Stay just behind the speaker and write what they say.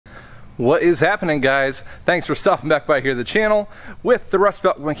What is happening, guys? Thanks for stopping back by here, the channel, with the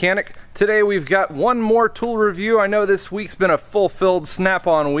Rustbeltmechanic. Today we've got one more tool review. I know this week's been a fulfilled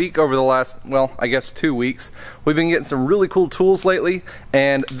Snap-on week over the last, well, I guess 2 weeks. We've been getting some really cool tools lately,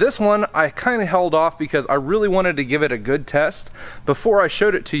 and this one I kind of held off because I really wanted to give it a good test before I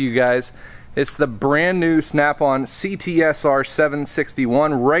showed it to you guys. It's the brand new Snap-on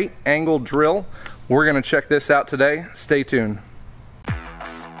CTSR761 right angle drill. We're gonna check this out today. Stay tuned.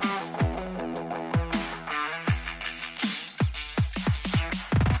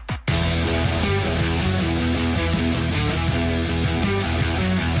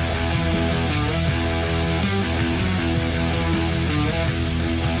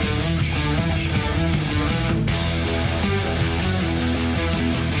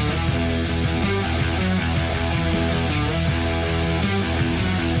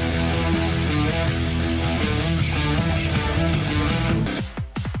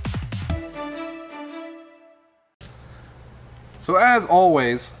 So as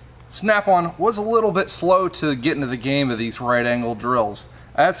always, Snap-on was a little bit slow to get into the game of these right angle drills.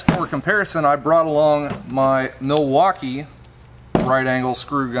 As for comparison, I brought along my Milwaukee right angle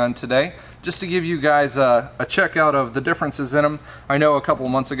screw gun today, just to give you guys a check out of the differences in them. I know a couple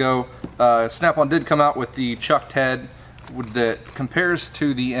of months ago, Snap-on did come out with the chucked head that compares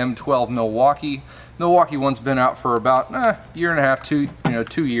to the M12 Milwaukee. Milwaukee one's been out for about year and a half, 2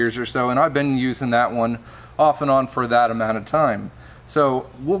 years or so, and I've been using that one off and on for that amount of time. So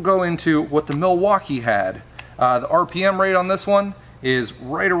we'll go into what the Milwaukee had. The RPM rate on this one is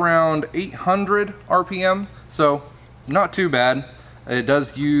right around 800 RPM, so not too bad. It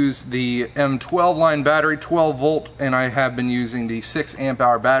does use the M12 line battery, 12 volt, and I have been using the 6 amp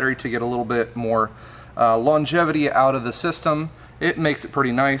hour battery to get a little bit more longevity out of the system. It makes it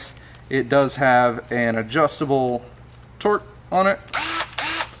pretty nice. It does have an adjustable torque on it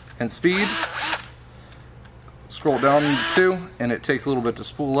and speed. Scroll down to 2 and it takes a little bit to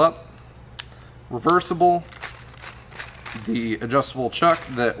spool up. Reversible, the adjustable chuck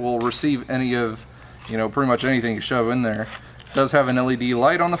that will receive any of, pretty much anything you shove in there. It does have an LED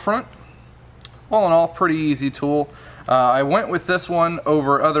light on the front. All in all, pretty easy tool. I went with this one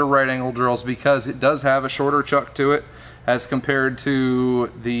over other right angle drills because it does have a shorter chuck to it as compared to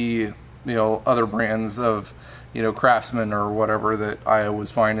the other brands of Craftsman or whatever that I was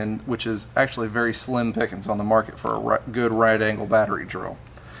finding, which is actually very slim pickings on the market for a good right angle battery drill.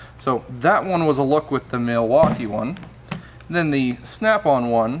 So that one was a look with the Milwaukee one. Then the Snap-on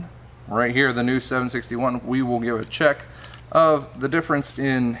one, right here, the new 761, we will give a check of the difference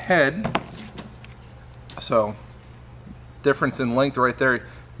in head. So difference in length right there,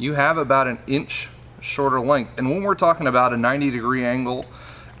 you have about an inch shorter length, and when we're talking about a 90-degree angle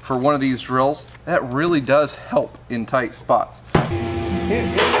for one of these drills, that really does help in tight spots.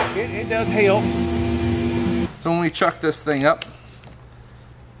 It does help. So when we chuck this thing up,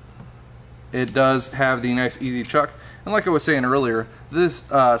 it does have the nice easy chuck, and like I was saying earlier,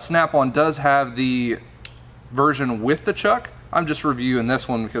 this Snap-on does have the version with the chuck. I'm just reviewing this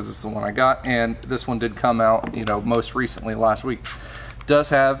one because it's the one I got, and this one did come out most recently last week. Does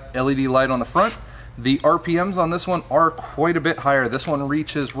have LED light on the front. The RPMs on this one are quite a bit higher. This one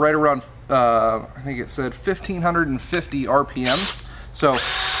reaches right around, I think it said 1550 RPMs. So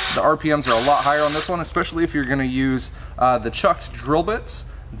the RPMs are a lot higher on this one, especially if you're going to use the chucked drill bits.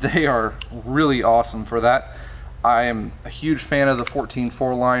 They are really awesome for that. I am a huge fan of the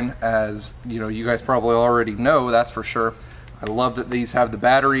 14.4 line, as you guys probably already know, that's for sure. I love that these have the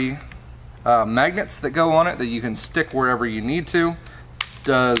battery magnets that go on it that you can stick wherever you need to.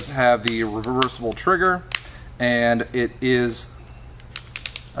 Does have the reversible trigger, and it is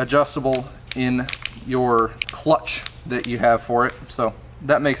adjustable in your clutch that you have for it, so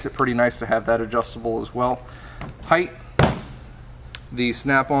that makes it pretty nice to have that adjustable as well. Height, the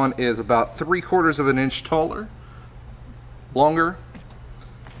Snap-on is about 3/4 of an inch taller, longer,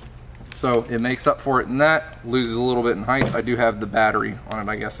 so it makes up for it in that. Loses a little bit in height. I do have the battery on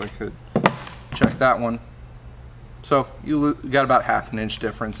it. I guess I could check that one. So you got about ½ an inch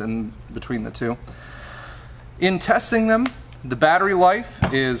difference in between the two. In testing them, the battery life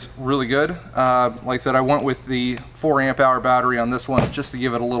is really good. Like I said, I went with the 4 amp hour battery on this one just to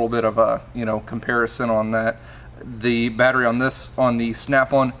give it a little bit of a comparison on that. The battery on the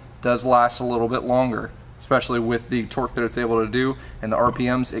Snap-on does last a little bit longer, especially with the torque that it's able to do and the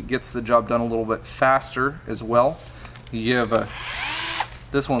RPMs. It gets the job done a little bit faster as well.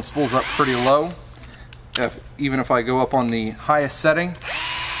 This one spools up pretty low. Even if I go up on the highest setting, it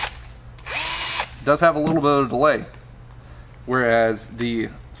does have a little bit of delay. Whereas the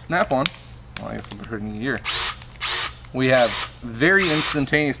Snap-on, well, I guess I'll put it in here, We have very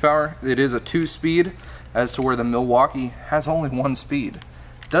instantaneous power. It is a 2-speed, as to where the Milwaukee has only 1 speed.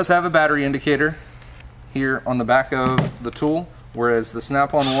 It does have a battery indicator here on the back of the tool, whereas the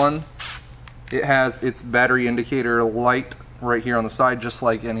Snap-on one, it has its battery indicator light right here on the side, just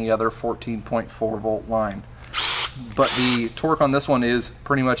like any other 14.4 volt line. But the torque on this one is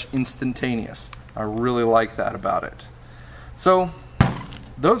pretty much instantaneous. I really like that about it. So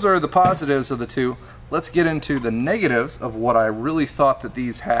those are the positives of the two. Let's get into the negatives of what I really thought that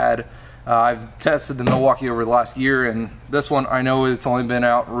these had. I've tested the Milwaukee over the last year, and this one, I know it's only been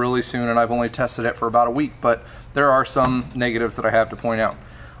out really soon and I've only tested it for about a week, but there are some negatives that I have to point out.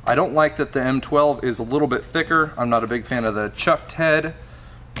 I don't like that the M12 is a little bit thicker. I'm not a big fan of the chucked head.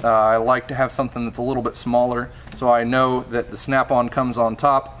 I like to have something that's a little bit smaller, so I know that the Snap-on comes on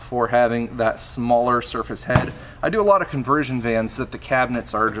top for having that smaller surface head. I do a lot of conversion vans that the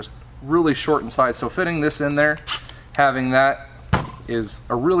cabinets are just really short in size, so fitting this in there, having that is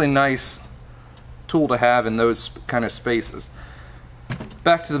a really nice tool to have in those kind of spaces.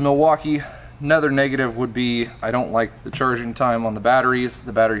 Back to the Milwaukee. Another negative would be I don't like the charging time on the batteries.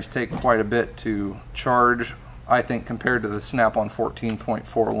 The batteries take quite a bit to charge, I think, compared to the Snap-on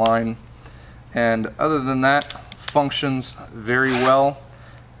 14.4 line. And other than that, functions very well.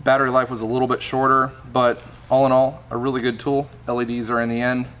 Battery life was a little bit shorter, but all in all, a really good tool. LEDs are in the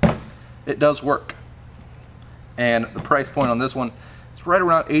end. It does work. And the price point on this one is right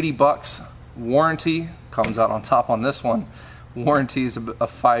around 80 bucks. Warranty comes out on top on this one. Warranty is a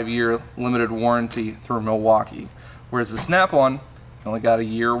 5-year limited warranty through Milwaukee, whereas the Snap-on only got a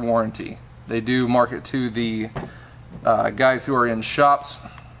year warranty. They do market to the guys who are in shops,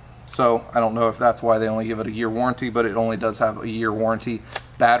 so I don't know if that's why they only give it a year warranty, but it only does have a year warranty.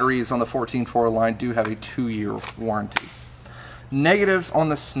 Batteries on the 14.4 line do have a 2-year warranty. Negatives on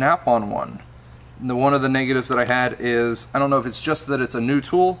the Snap-on one. One of the negatives that I had is, I don't know if it's just that it's a new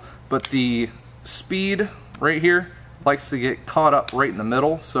tool, but the speed right here likes to get caught up right in the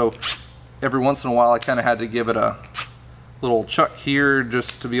middle, so every once in a while I kind of had to give it a little chuck here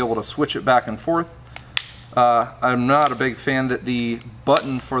just to be able to switch it back and forth. I'm not a big fan that the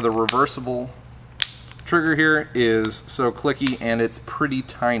button for the reversible trigger here is so clicky and it's pretty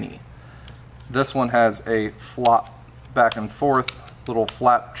tiny. This one has a flop back and forth little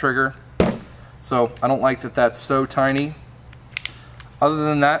flap trigger, so I don't like that that's so tiny. Other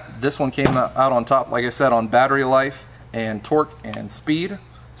than that, this one came out on top, like I said, on battery life and torque and speed.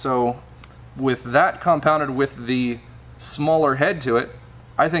 So with that compounded with the smaller head to it,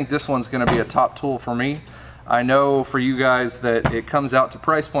 I think this one's going to be a top tool for me. I know for you guys that it comes out to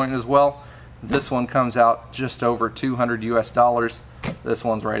price point as well. This one comes out just over $200 US. This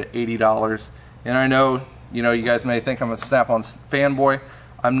one's right at $80. And I know, you guys may think I'm a Snap-on fanboy.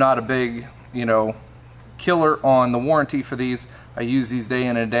 I'm not a big, killer on the warranty for these. I use these day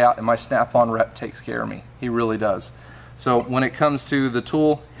in and day out, and my Snap-on rep takes care of me. He really does. So when it comes to the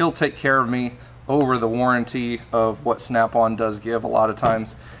tool, he'll take care of me over the warranty of what Snap-on does give a lot of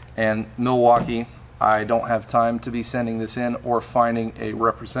times. And Milwaukee, I don't have time to be sending this in or finding a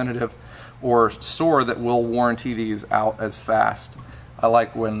representative or store that will warranty these out as fast. I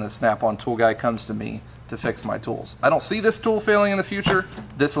like when the Snap-on tool guy comes to me to fix my tools. I don't see this tool failing in the future.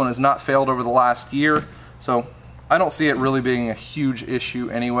 This one has not failed over the last year, so I don't see it really being a huge issue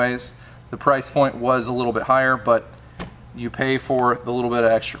anyways. The price point was a little bit higher, but you pay for the little bit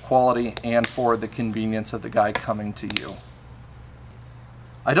of extra quality and for the convenience of the guy coming to you.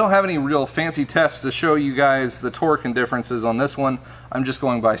 I don't have any real fancy tests to show you guys the torque and differences on this one. I'm just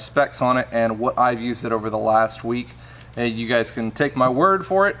going by specs on it and what I've used it over the last week. You guys can take my word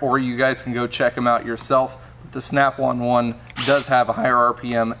for it, or you guys can go check them out yourself. The Snap-on one does have a higher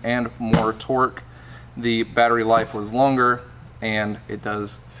RPM and more torque. The battery life was longer, and it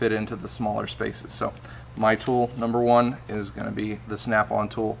does fit into the smaller spaces. So my tool number one is going to be the Snap-on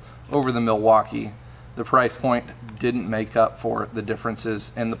tool over the Milwaukee. The price point didn't make up for the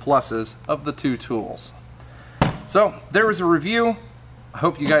differences and the pluses of the two tools. So there was a review. I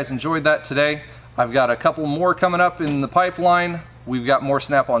hope you guys enjoyed that today. I've got a couple more coming up in the pipeline. We've got more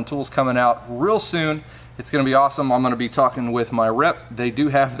Snap-on tools coming out real soon. It's going to be awesome. I'm going to be talking with my rep. They do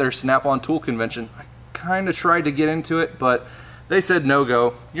have their Snap-on tool convention. I kind of tried to get into it, but they said no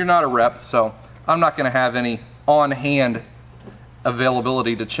go. You're not a rep, so I'm not going to have any on-hand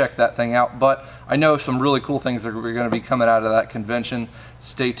availability to check that thing out. But I know some really cool things are going to be coming out of that convention.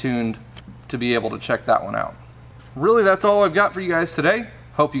 Stay tuned to be able to check that one out. Really, that's all I've got for you guys today.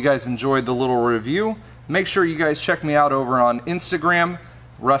 Hope you guys enjoyed the little review. Make sure you guys check me out over on Instagram,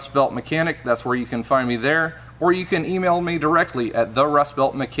 Rustbeltmechanic. That's where you can find me there. Or you can email me directly at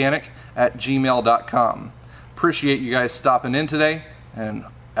therustbeltmechanic@gmail.com. appreciate you guys stopping in today, and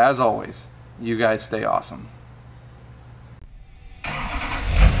as always, you guys stay awesome.